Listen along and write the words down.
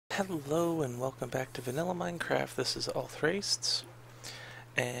Hello and welcome back to Vanilla Minecraft. This is Althrasts,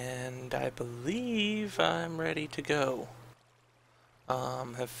 and I believe I'm ready to go.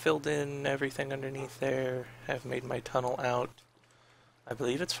 Have filled in everything underneath there, have made my tunnel out. I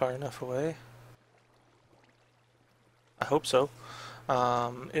believe it's far enough away. I hope so.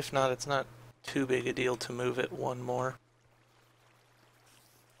 If not, it's not too big a deal to move it one more.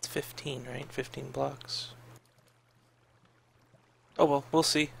 It's 15, right? 15 blocks. Oh well, we'll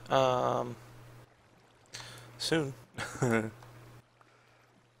see. Soon.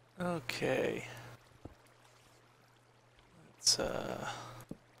 Okay. Let's pop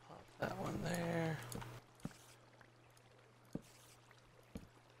that one there.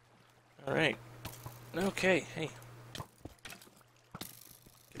 Alright. Okay, hey.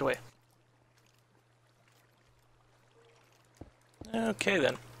 Get away. Okay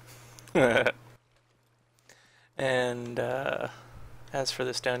then. And as for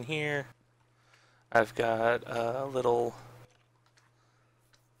this down here, I've got a little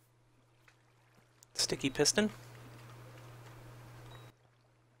sticky piston.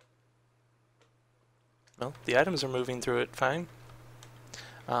 Well, the items are moving through it fine.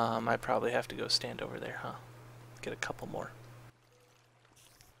 I probably have to go stand over there, huh? Get a couple more.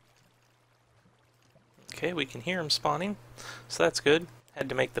 Okay, we can hear them spawning, so that's good. Had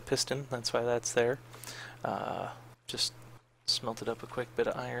to make the piston, that's why that's there. Just smelted up a quick bit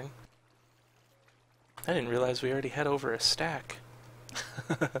of iron. I didn't realize we already had over a stack.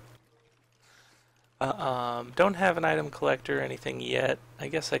 Don't have an item collector or anything yet. I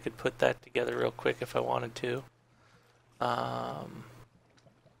guess I could put that together real quick if I wanted to. Like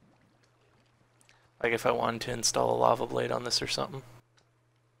if I wanted to install a lava blade on this or something.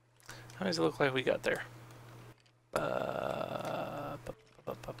 How does it look like we got there?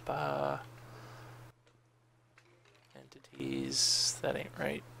 Entities, that ain't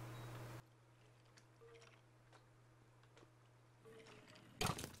right.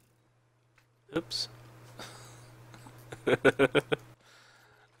 Oops.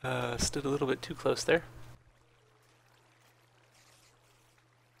 Stood a little bit too close there.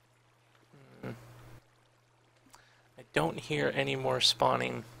 I don't hear any more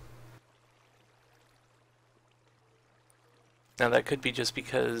spawning. Now that could be just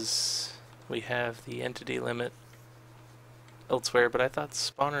because we have the entity limit elsewhere, but I thought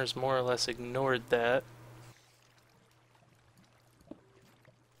spawners more or less ignored that.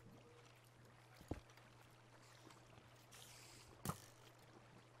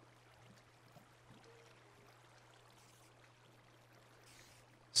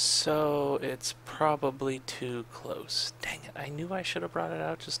 So it's probably too close. Dang it, I knew I should have brought it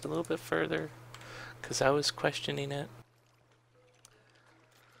out just a little bit further, because I was questioning it.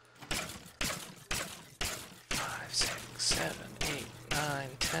 5, 6, 7, 8, 9,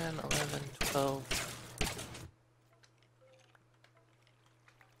 10, 11, 12.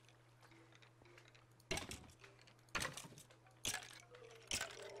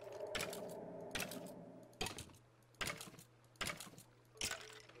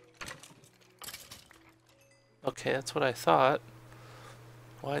 Okay, that's what I thought.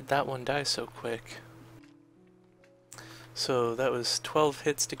 Why'd that one die so quick? So that was 12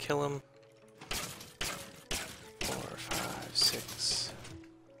 hits to kill him. 4, 5, 6.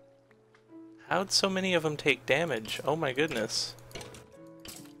 How'd so many of them take damage? Oh my goodness.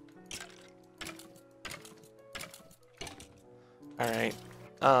 Alright.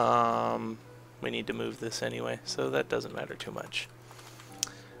 We need to move this anyway, so that doesn't matter too much.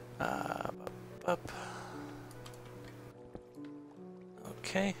 Up.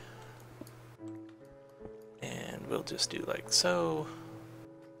 Okay. And we'll just do like so.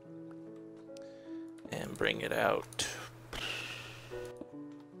 And bring it out.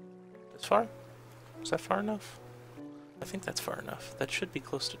 This far? Is that far enough? I think that's far enough. That should be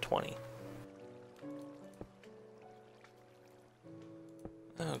close to 20.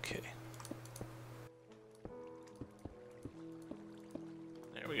 Okay.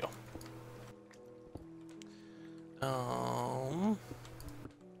 There we go. And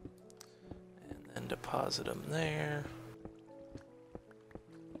then deposit them there.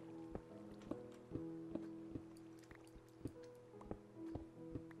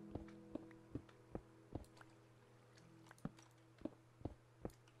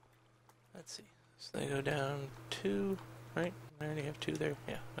 Let's see. So they go down 2, right? I already have 2 there.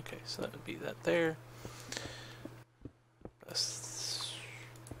 Yeah, okay, so that would be that there.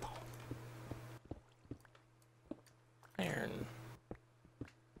 Iron.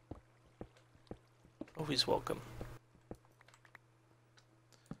 Always welcome.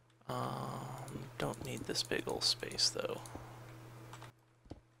 Don't need this big old space though.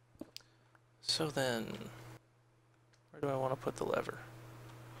 So then, where do I want to put the lever?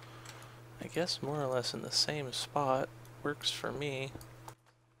 I guess more or less in the same spot works for me.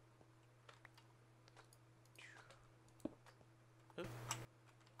 Oop.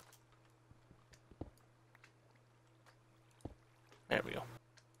 There we go.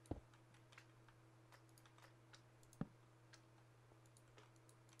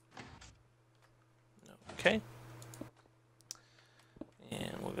 Okay.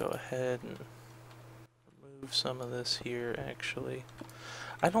 And we'll go ahead and remove some of this here, actually.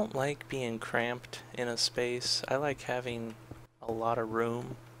 I don't like being cramped in a space. I like having a lot of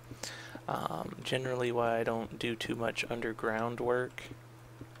room. Generally why I don't do too much underground work.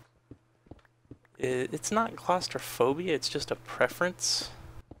 It's not claustrophobia, it's just a preference,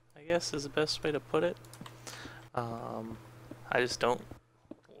 I guess is the best way to put it. I just don't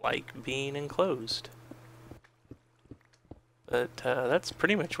like being enclosed. But that's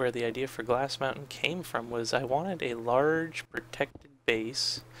pretty much where the idea for Glass Mountain came from, was I wanted a large protected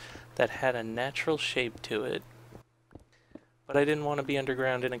base that had a natural shape to it, but I didn't want to be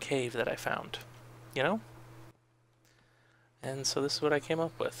underground in a cave that I found, you know? And so this is what I came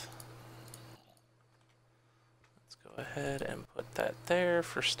up with. Let's go ahead and put that there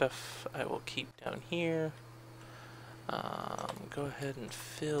for stuff I will keep down here. Go ahead and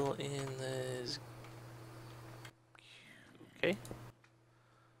fill in this. Okay.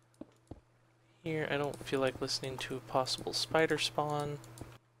 Here, I don't feel like listening to a possible spider spawn.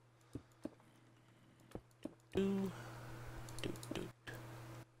 Doo, doo, doo.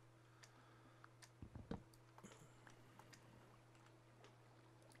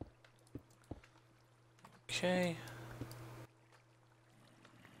 Okay.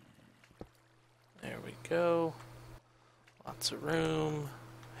 There we go. Lots of room.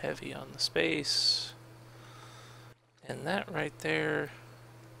 Heavy on the space. And that right there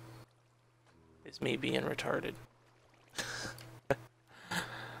is me being retarded.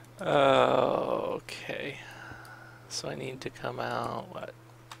 Okay. So I need to come out, what?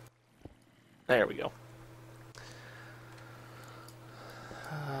 There we go.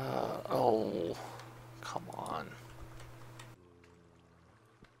 Oh, come on.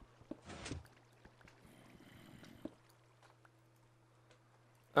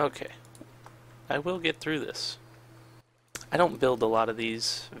 Okay. I will get through this. I don't build a lot of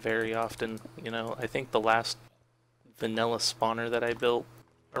these very often, you know. I think the last vanilla spawner that I built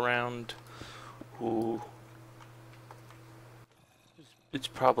around, ooh, it's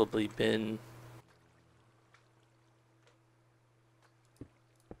probably been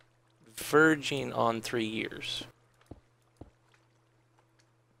verging on 3 years.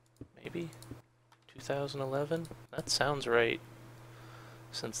 Maybe 2011? That sounds right.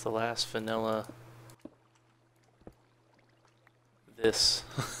 Since the last vanilla this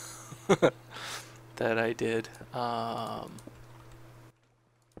that I did.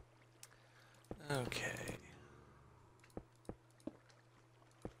 Okay.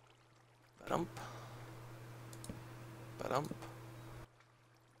 Ba-dump. Ba-dump.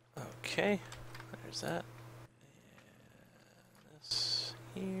 Okay, there's that. And this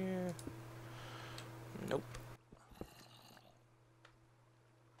here. Nope.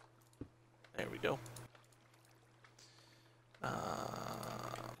 There we go.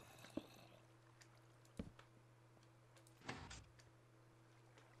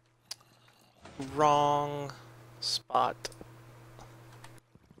 Wrong spot.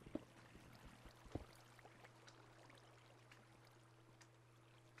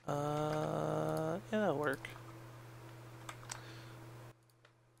 Yeah, that'll work.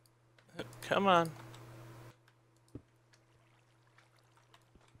 Come on.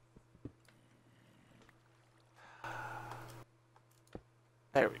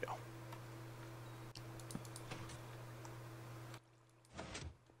 There we go.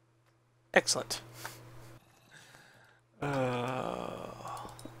 Excellent.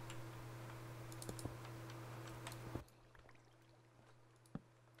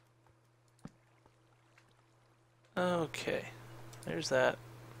 Okay, there's that.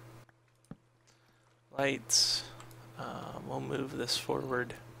 Lights. We'll move this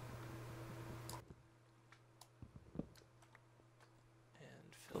forward.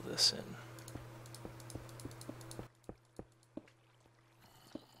 And fill this in.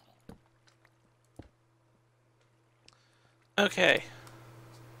 Okay.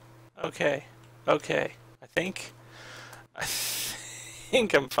 Okay. Okay. I think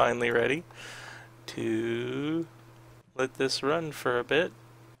I'm finally ready to let this run for a bit.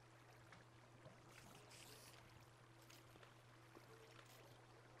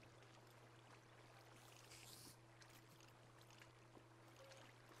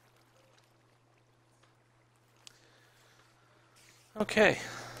 Okay,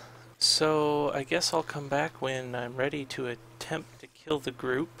 so I guess I'll come back when I'm ready to attempt to kill the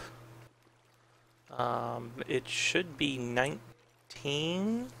group. It should be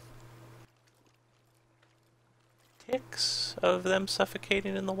 19 ticks of them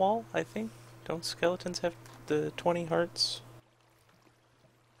suffocating in the wall, I think. Don't skeletons have the 20 hearts?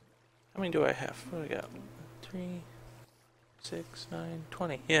 How many do I have? What do I got? 3, 6, 9,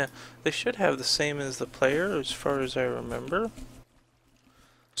 20. Yeah, they should have the same as the player as far as I remember.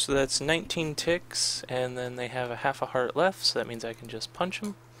 So that's 19 ticks, and then they have a half a heart left, so that means I can just punch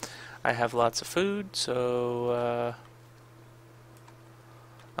them. I have lots of food, so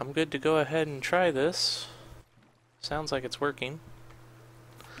I'm good to go ahead and try this. Sounds like it's working.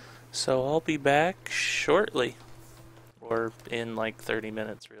 So I'll be back shortly, or in like 30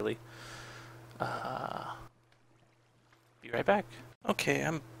 minutes really. Be right back. Okay,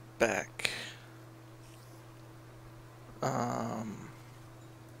 I'm back.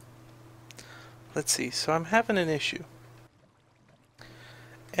 Let's see, so I'm having an issue.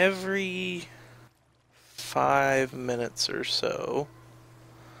 Every 5 minutes or so,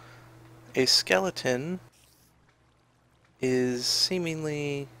 a skeleton is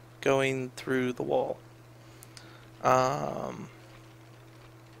seemingly going through the wall. I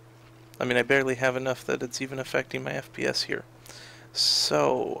mean, I barely have enough that it's even affecting my FPS here.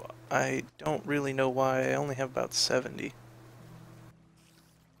 So, I don't really know why. I only have about 70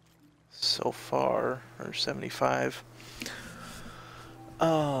 so far, or 75.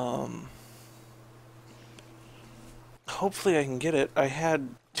 Hopefully I can get it. I had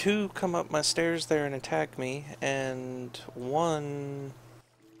 2 come up my stairs there and attack me, and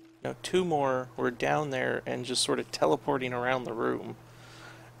 2 more were down there and just sort of teleporting around the room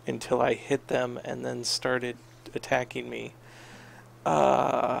until I hit them and then started attacking me.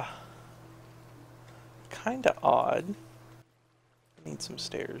 Kinda odd. I need some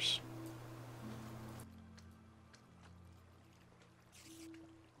stairs.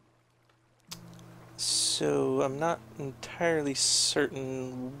 So I'm not entirely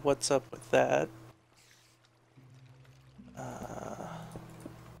certain what's up with that.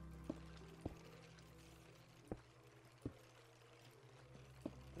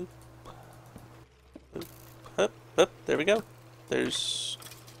 Oop, oop, up, up, there we go. There's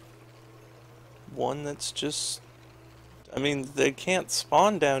one that's just... I mean, they can't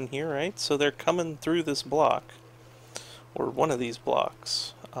spawn down here, right? So they're coming through this block. Or one of these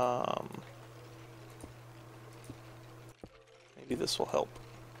blocks. Maybe this will help.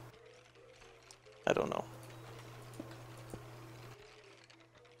 I don't know.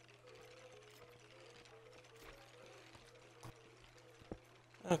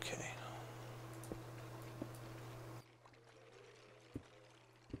 Okay.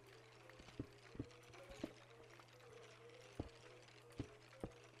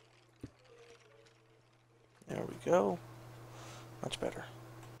 There we go. Much better.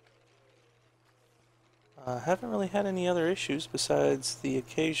 Haven't really had any other issues besides the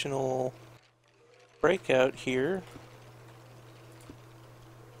occasional breakout here.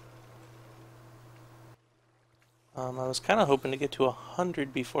 I was kind of hoping to get to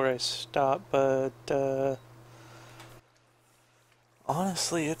 100 before I stop, but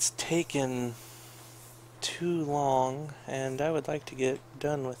honestly, it's taken too long, and I would like to get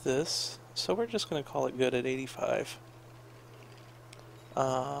done with this, so we're just going to call it good at 85.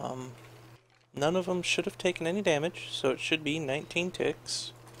 None of them should have taken any damage, so it should be 19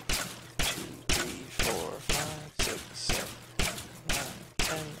 ticks. 2, 3, 4, 5, 6, 7, 8, 9,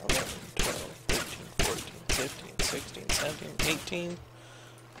 10, 11, 12, 13, 14, 15, 16, 17, 18,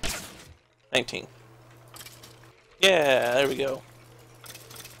 19. Yeah, there we go.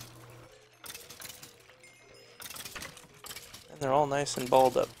 And they're all nice and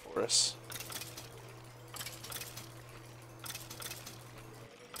balled up for us.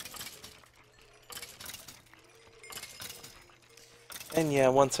 And yeah,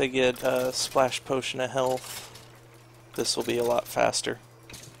 once I get a splash potion of health, this will be a lot faster.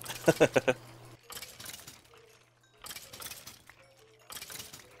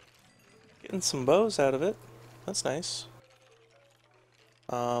 Getting some bows out of it. That's nice.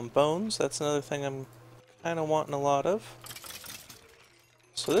 Bones, that's another thing I'm kind of wanting a lot of.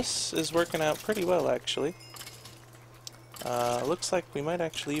 So this is working out pretty well, actually. Looks like we might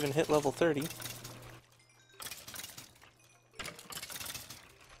actually even hit level 30.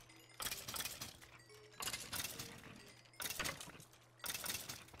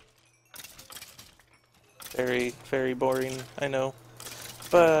 Very, very boring, I know.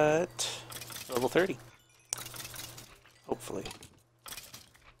 But level 30. Hopefully.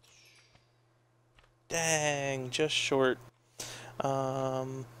 Dang, just short.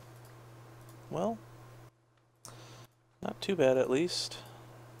 Um, well, not too bad at least.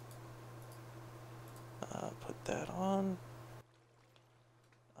 Put that on.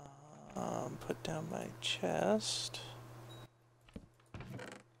 Put down my chest.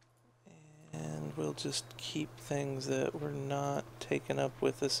 And we'll just keep things that we're not taking up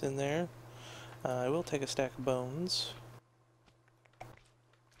with us in there. I will take a stack of bones.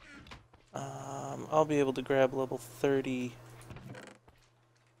 I'll be able to grab level 30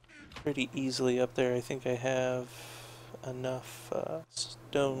 pretty easily up there. I think I have enough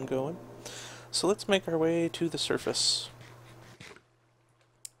stone going. So let's make our way to the surface.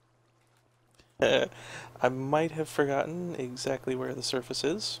 I might have forgotten exactly where the surface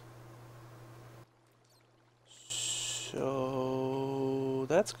is. So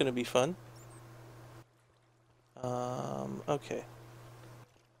that's going to be fun. Okay.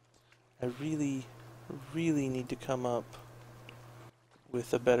 I really need to come up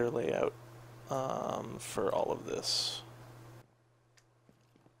with a better layout for all of this.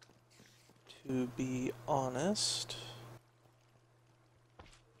 To be honest.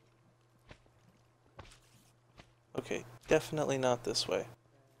 Okay, definitely not this way.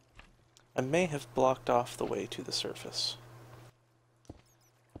 I may have blocked off the way to the surface.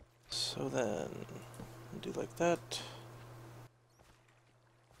 So then, do like that.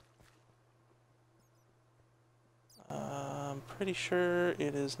 I'm pretty sure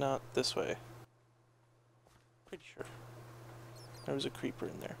it is not this way. Pretty sure. There was a creeper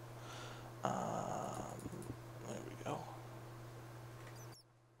in there. There we go.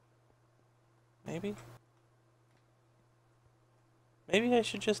 Maybe? Maybe I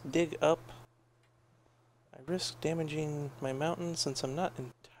should just dig up. I risk damaging my mountain since I'm not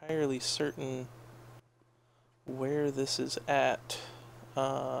entirely certain where this is at.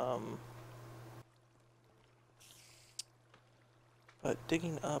 But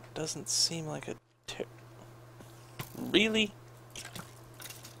digging up doesn't seem like a Really?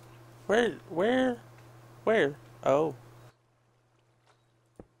 Where? Oh.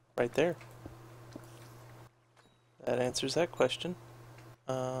 Right there. That answers that question.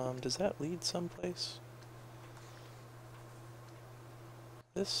 Does that lead someplace?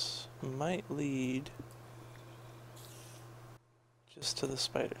 This might lead just to the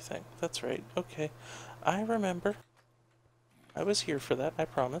spider thing. That's right. Okay. I remember. I was here for that, I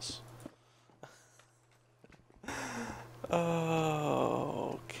promise.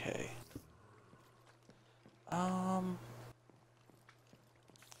 Okay.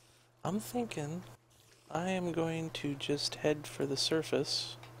 I'm thinking I am going to just head for the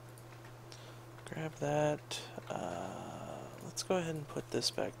surface. Grab that. Let's go ahead and put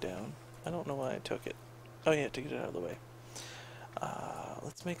this back down. I don't know why I took it. Oh yeah, to get it out of the way.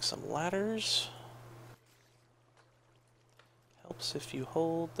 Let's make some ladders. Helps if you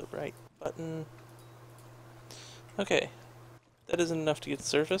hold the right button. Okay. That isn't enough to get the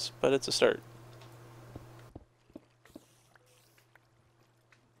surface, but it's a start.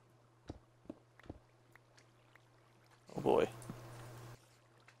 Oh boy.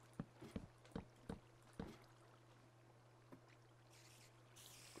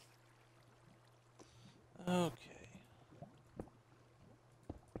 Okay.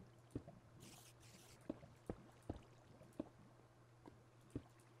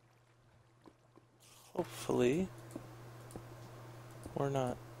 Hopefully, we're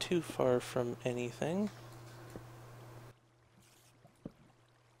not too far from anything.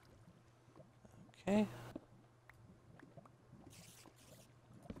 Okay.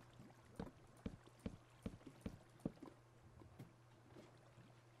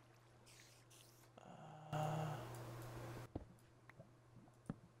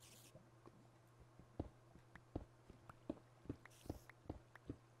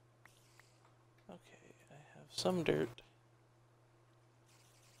 Okay, I have some dirt.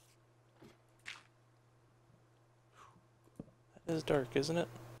 That is dark, isn't it?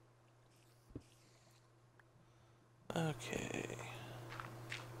 Okay.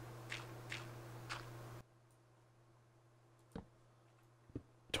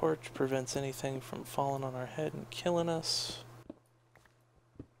 Torch prevents anything from falling on our head and killing us.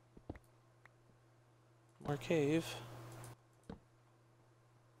 More cave.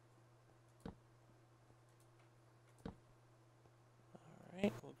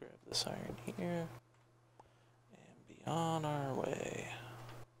 Alright, we'll grab this iron here and be on our way.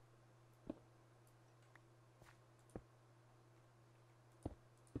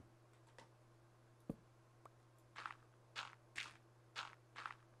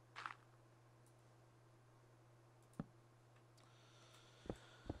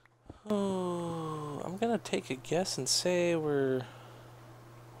 Oh, I'm gonna take a guess and say we're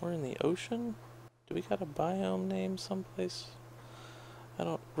in the ocean. Do we got a biome name someplace? I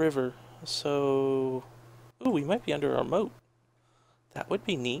don't... River. So... Ooh, we might be under our moat. That would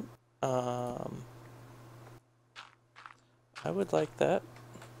be neat. I would like that.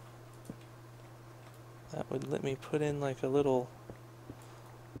 That would let me put in like a little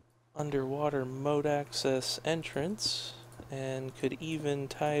underwater moat access entrance, and could even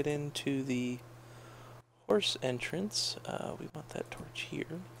tie it into the horse entrance. We want that torch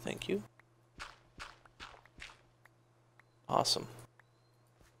here. Thank you. Awesome.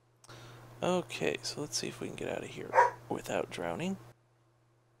 Okay, so let's see if we can get out of here without drowning.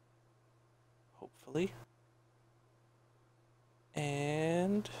 Hopefully.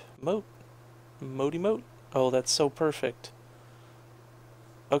 And moat. Moaty moat. Oh, that's so perfect.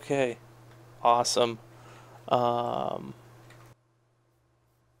 Okay. Awesome. I'm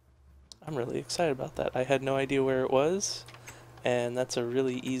really excited about that. I had no idea where it was, and that's a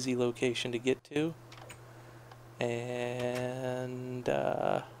really easy location to get to. And,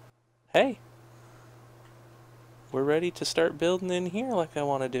 hey, we're ready to start building in here like I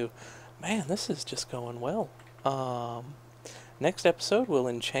want to do. Man, this is just going well. Next episode, we'll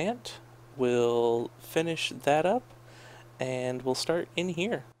enchant, we'll finish that up, and we'll start in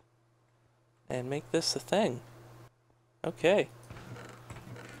here and make this a thing. Okay.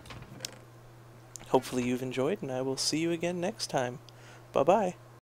 Hopefully you've enjoyed, and I will see you again next time. Bye-bye.